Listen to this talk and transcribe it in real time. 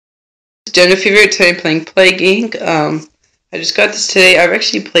GenialFever. Today I'm playing Plague Inc. I just got this today. I've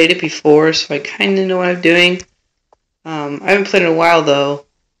actually played it before, so I kind of know what I'm doing. I haven't played it in a while though,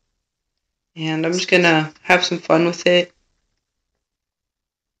 and I'm just gonna have some fun with it.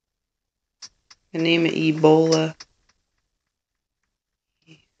 I name it Ebola.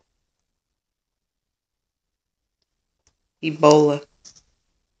 Ebola.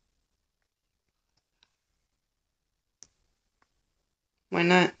 Why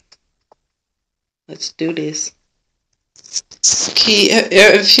not? Let's do this. Okay,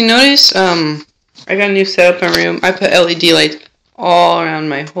 if you notice, I got a new setup in my room. I put LED lights all around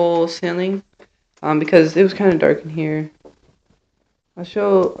my whole ceiling, because it was kind of dark in here.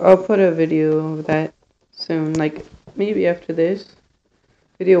 I'll put a video of that soon, like maybe after this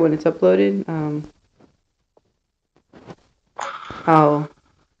video when it's uploaded. I'll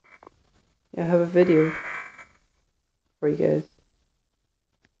have a video for you guys.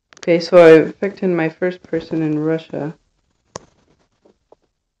 Okay, so I affected my first person in Russia.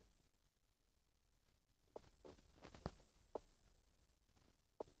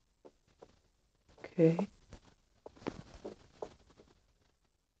 Okay.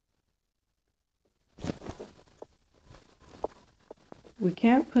 We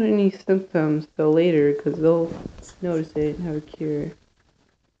can't put any symptoms till later because they'll notice it and have a cure.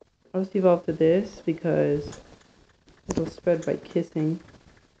 I'll just evolve to this because it'll spread by kissing.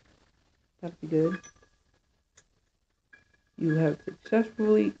 That'd be good. You have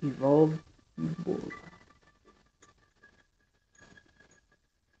successfully evolved Ebola.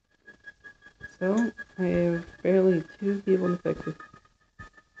 So, I have barely 2 people infected.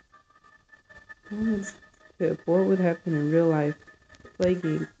 What would happen in real life? Plague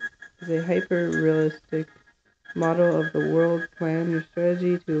Inc. is a hyper-realistic model of the world. Plan your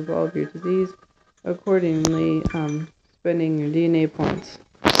strategy to evolve your disease accordingly, spending your DNA points.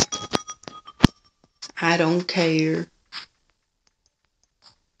 I don't care.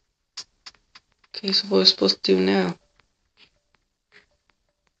 Okay, so what we're supposed to do now?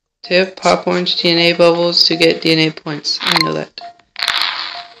 Tip, pop orange DNA bubbles to get DNA points. I know that.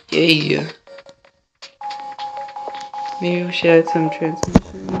 Yeah. Maybe we should add some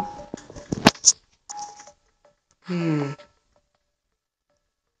transmissions.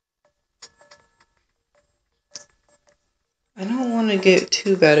 I don't want to get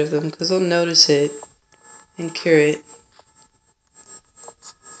too bad of them because they'll notice it and cure it.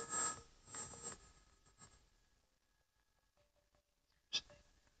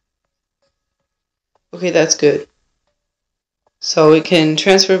 Okay, that's good. So it can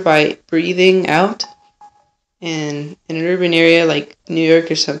transfer by breathing out in an urban area like New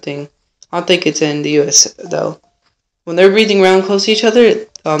York or something. I don't think it's in the US though. When they're breathing around close to each other,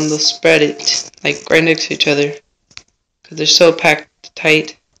 they'll spread it like right next to each other because they're so packed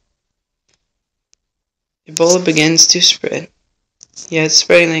tight. Ebola begins to spread. Yeah, it's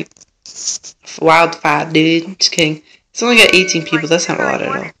spreading like wildfire, dude. Just kidding. It's only got 18 people. That's not a lot at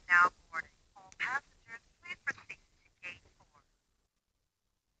all.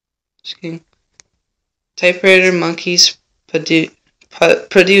 Just kidding. Typewriter monkeys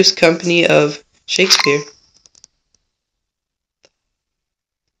produce company of Shakespeare.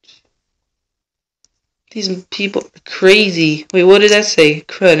 These people are crazy. Wait, what did that say?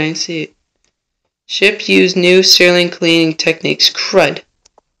 Crud, I didn't see it. Ship use new saline cleaning techniques. Crud.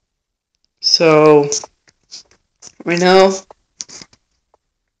 So, right now,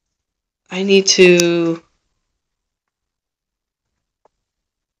 I need to...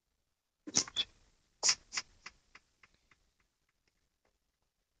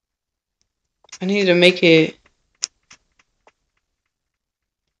 make it...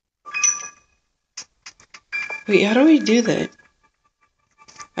 Wait, how do we do that?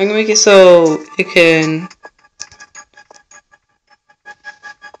 I'm gonna make it so it can...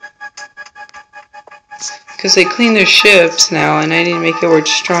 Because they clean their ships now, and I need to make it work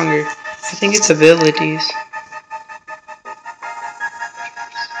stronger. I think it's abilities.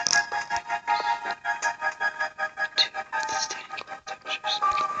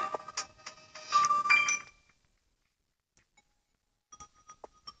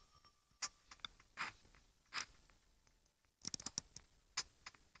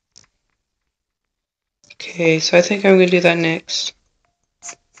 Okay, so I think I'm going to do that next.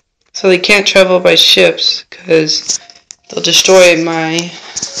 So they can't travel by ships because they'll destroy my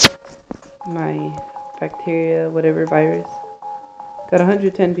bacteria, whatever virus. Got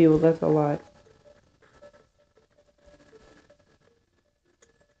 110 people, that's a lot.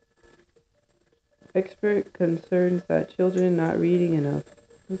 Expert concerns that children not reading enough.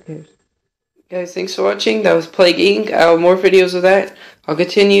 Who cares? Guys, thanks for watching. That was Plague Inc. I'll have more videos of that. I'll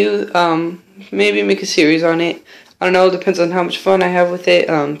continue, maybe make a series on it. I don't know, depends on how much fun I have with it.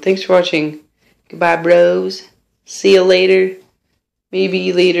 Thanks for watching. Goodbye, bros. See you later.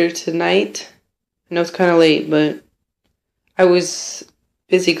 Maybe later tonight. I know it's kind of late, but I was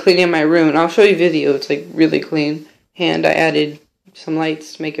busy cleaning my room. And I'll show you video. It's like really clean. And I added some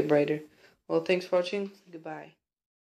lights to make it brighter. Well, thanks for watching. Goodbye.